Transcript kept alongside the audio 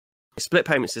split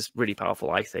payments is really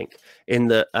powerful, I think, in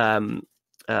that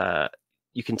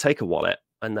you can take a wallet,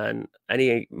 and then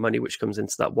any money which comes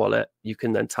into that wallet, you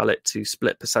can then tell it to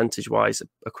split percentage-wise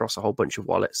across a whole bunch of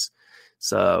wallets.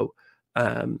 So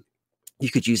you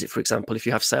could use it, for example, if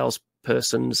you have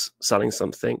salespersons selling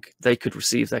something, they could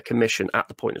receive their commission at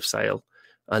the point of sale,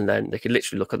 and then they could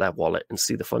literally look at their wallet and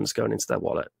see the funds going into their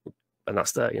wallet, and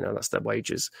that's their, that's their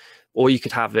wages. Or you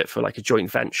could have it for like a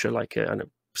joint venture, like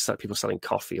people selling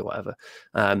coffee or whatever.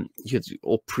 You could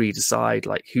all pre-decide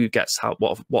like who gets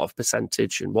what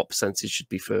percentage, and what percentage should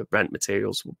be for rent,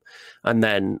 materials, and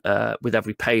then with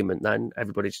every payment, then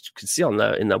everybody can see in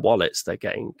their wallets they're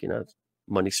getting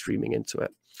money streaming into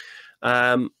it.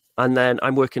 And then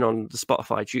I'm working on the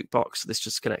Spotify Jukebox. This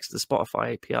just connects to the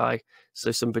Spotify API,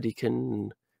 so somebody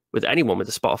can, with anyone with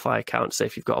a Spotify account, say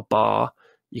if you've got a bar,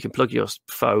 you can plug your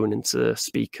phone into the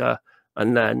speaker,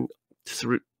 and then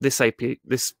through this API,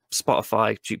 this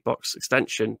Spotify Jukebox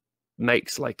extension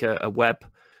makes like a web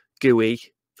GUI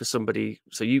for somebody.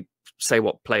 So you say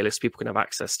what playlist people can have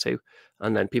access to,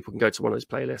 and then people can go to one of those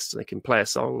playlists and they can play a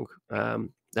song. They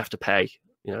have to pay.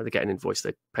 They get an invoice.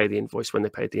 They pay the invoice. When they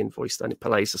pay the invoice, then it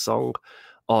plays a song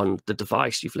on the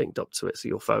device you've linked up to it, so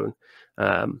your phone.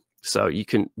 So you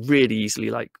can really easily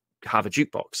like have a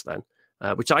jukebox then,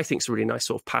 which I think is a really nice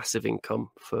sort of passive income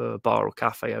for a bar or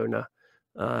cafe owner.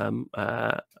 And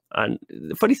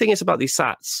the funny thing is about these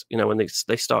sats, when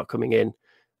they start coming in and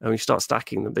when you start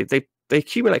stacking them, they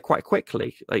accumulate quite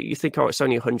quickly. Like you think, oh, it's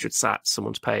only 100 sats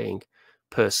someone's paying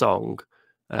per song,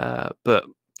 but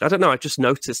I don't know. I just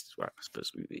noticed. Well, I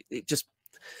suppose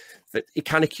it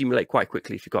can accumulate quite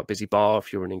quickly if you've got a busy bar,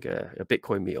 if you're running a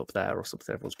Bitcoin meetup there or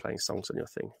something. Everyone's playing songs on your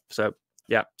thing. So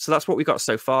yeah, so that's what we got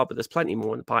so far. But there's plenty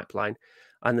more in the pipeline,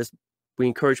 and we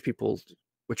encourage people.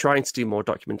 We're trying to do more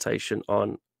documentation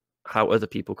on how other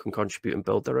people can contribute and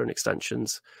build their own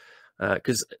extensions,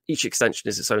 because each extension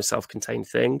is its own self-contained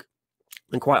thing,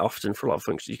 and quite often for a lot of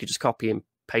functions you could just copy and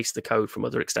paste the code from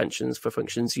other extensions for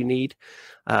functions you need.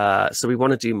 So we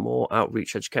want to do more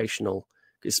outreach educational.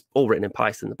 It's all written in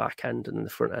Python, the back end, and the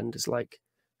front end is like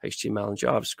HTML and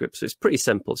JavaScript. So it's pretty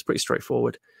simple. It's pretty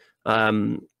straightforward.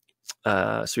 So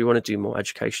we want to do more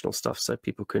educational stuff so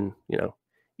people can,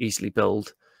 easily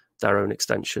build their own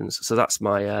extensions. So that's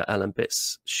my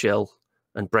LNbits shill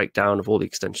and breakdown of all the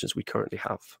extensions we currently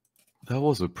have. That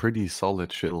was a pretty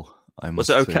solid shill, I must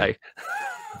say. Was it okay?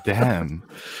 Damn.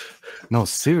 No,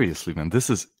 seriously, man. This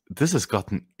has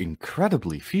gotten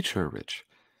incredibly feature rich.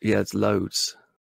 Yeah, it's loads.